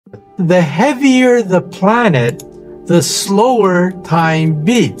The heavier the planet, the slower time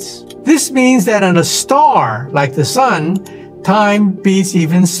beats. This means that on a star like the sun, time beats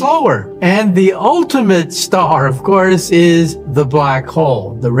even slower. And the ultimate star, of course, is the black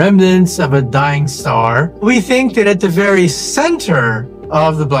hole, the remnants of a dying star. We think that at the very center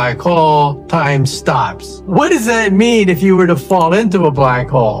of the black hole, time stops. What does that mean if you were to fall into a black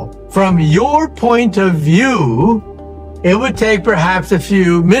hole? From your point of view, it would take perhaps a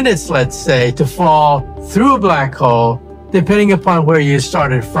few minutes, let's say, to fall through a black hole, depending upon where you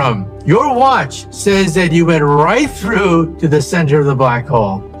started from. Your watch says that you went right through to the center of the black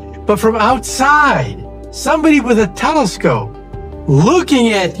hole. But from outside, somebody with a telescope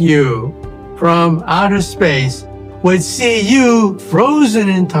looking at you from outer space would see you frozen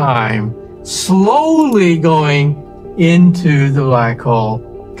in time, slowly going into the black hole.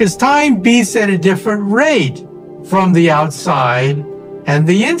 Because time beats at a different rate from the outside and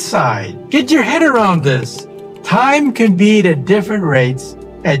the inside. Get your head around this. Time can beat at different rates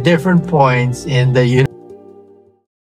at different points in the universe.